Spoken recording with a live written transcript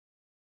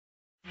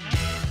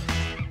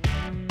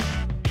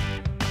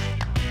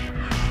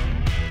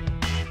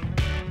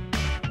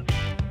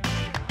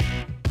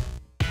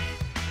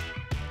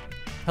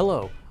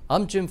Hello,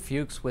 I'm Jim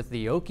Fuchs with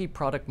the OKI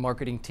product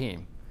marketing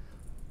team.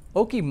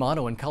 OKI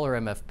mono and color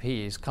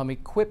MFPs come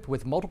equipped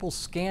with multiple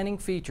scanning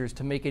features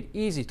to make it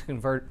easy to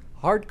convert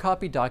hard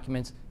copy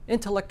documents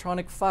into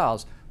electronic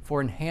files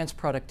for enhanced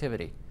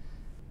productivity.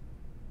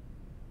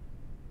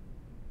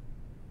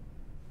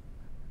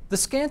 The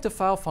scan to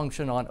file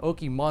function on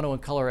OKI mono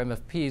and color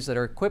MFPs that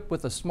are equipped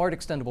with a Smart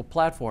Extendable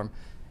Platform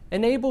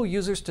enable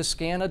users to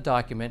scan a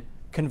document,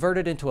 convert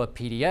it into a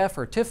PDF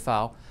or TIFF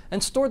file,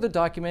 and store the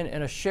document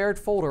in a shared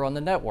folder on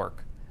the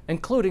network,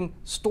 including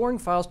storing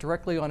files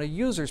directly on a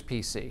user's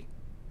PC.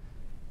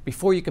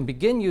 Before you can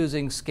begin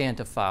using Scan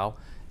to File,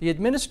 the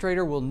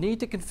administrator will need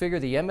to configure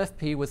the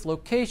MFP with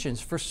locations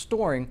for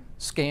storing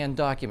scanned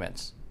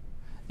documents.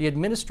 The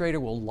administrator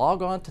will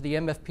log on to the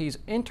MFP's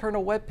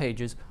internal web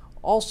pages,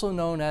 also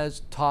known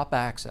as Top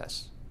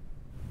Access.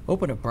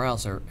 Open a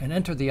browser and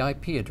enter the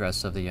IP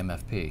address of the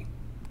MFP.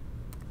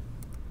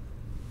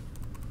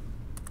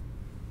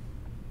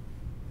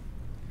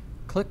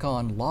 Click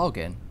on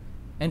Login,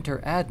 enter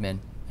admin,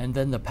 and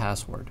then the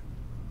password.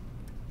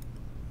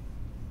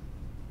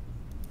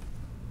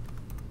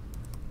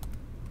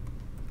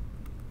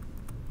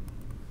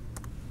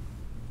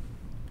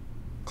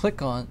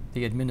 Click on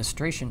the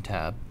Administration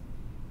tab,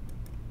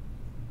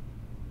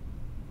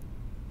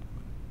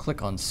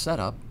 click on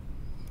Setup,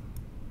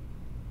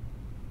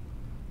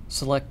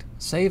 select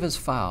Save as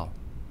File,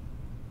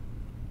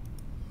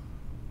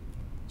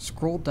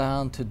 scroll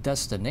down to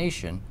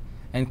Destination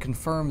and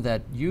confirm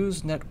that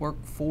Use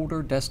Network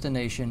Folder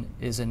Destination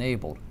is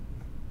enabled.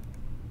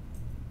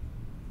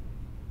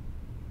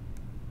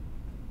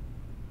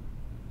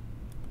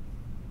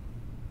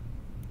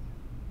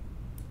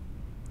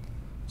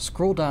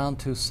 Scroll down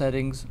to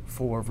Settings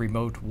for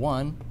Remote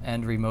 1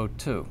 and Remote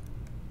 2.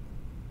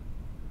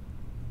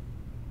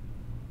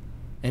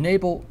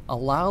 Enable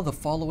Allow the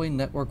following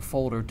network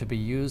folder to be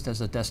used as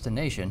a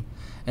destination,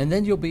 and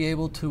then you'll be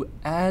able to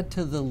add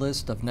to the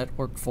list of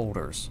network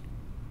folders.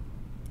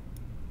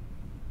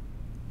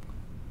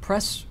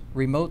 Press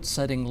Remote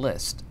Setting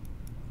List.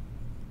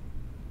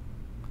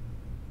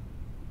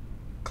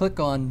 Click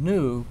on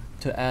New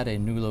to add a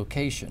new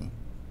location.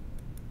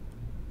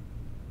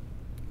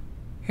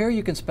 Here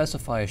you can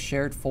specify a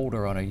shared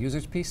folder on a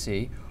user's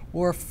PC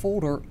or a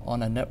folder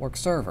on a network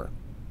server.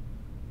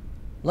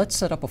 Let's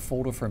set up a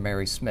folder for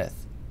Mary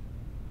Smith.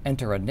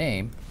 Enter a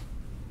name,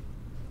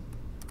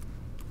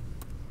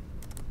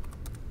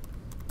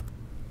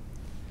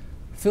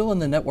 fill in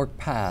the network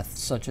path,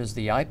 such as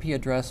the IP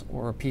address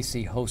or a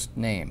PC host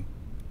name.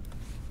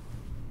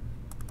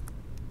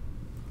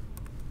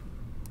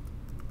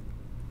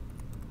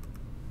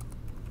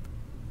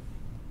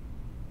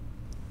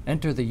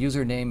 Enter the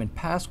username and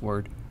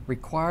password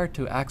required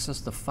to access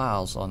the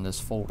files on this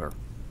folder.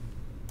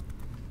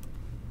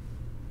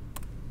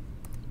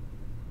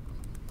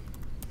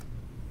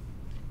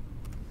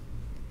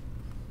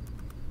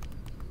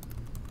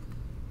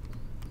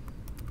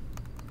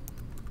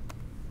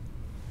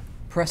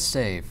 Press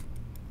Save.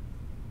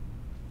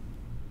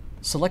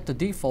 Select the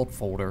default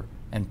folder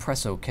and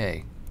press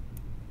OK.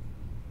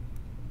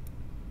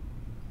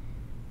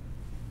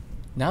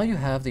 Now you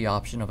have the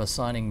option of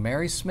assigning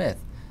Mary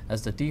Smith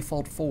as the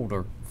default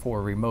folder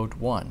for Remote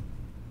 1,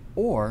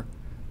 or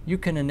you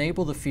can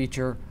enable the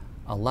feature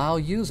Allow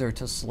User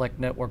to select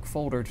network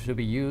folder to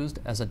be used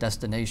as a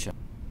destination.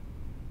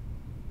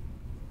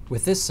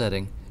 With this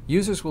setting,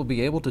 users will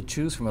be able to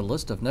choose from a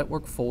list of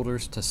network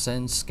folders to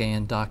send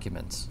scanned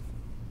documents.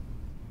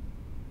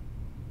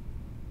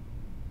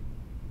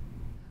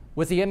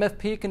 With the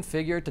MFP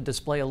configured to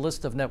display a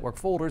list of network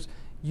folders,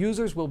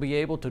 users will be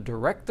able to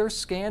direct their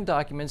scanned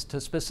documents to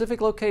specific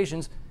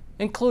locations,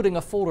 including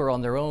a folder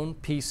on their own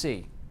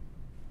PC.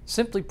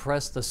 Simply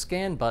press the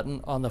Scan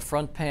button on the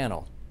front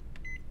panel.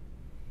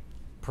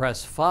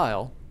 Press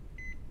File.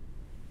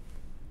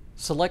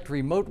 Select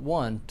Remote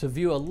 1 to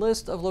view a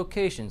list of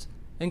locations,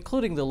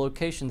 including the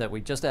location that we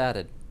just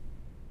added.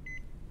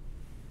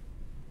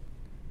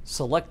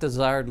 Select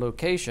desired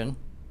location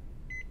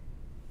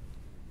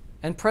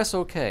and press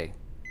OK.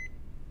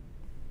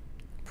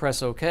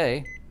 Press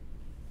OK.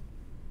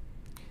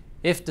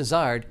 If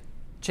desired,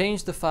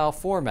 change the file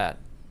format.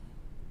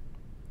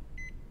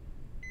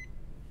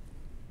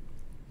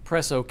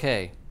 Press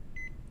OK.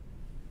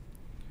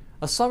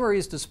 A summary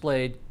is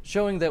displayed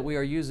showing that we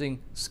are using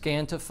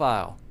Scan to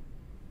File,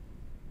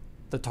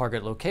 the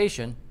target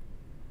location,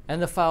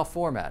 and the file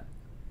format.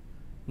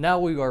 Now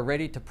we are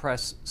ready to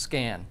press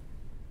Scan.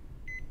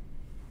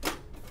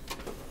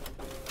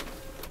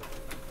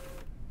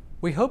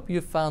 We hope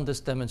you've found this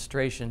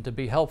demonstration to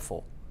be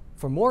helpful.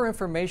 For more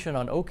information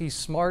on OKI's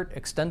Smart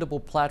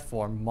Extendable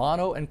Platform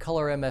mono and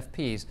color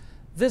MFPs,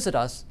 visit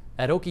us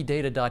at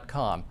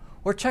okidata.com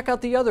or check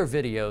out the other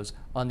videos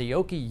on the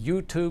OKI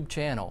YouTube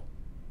channel.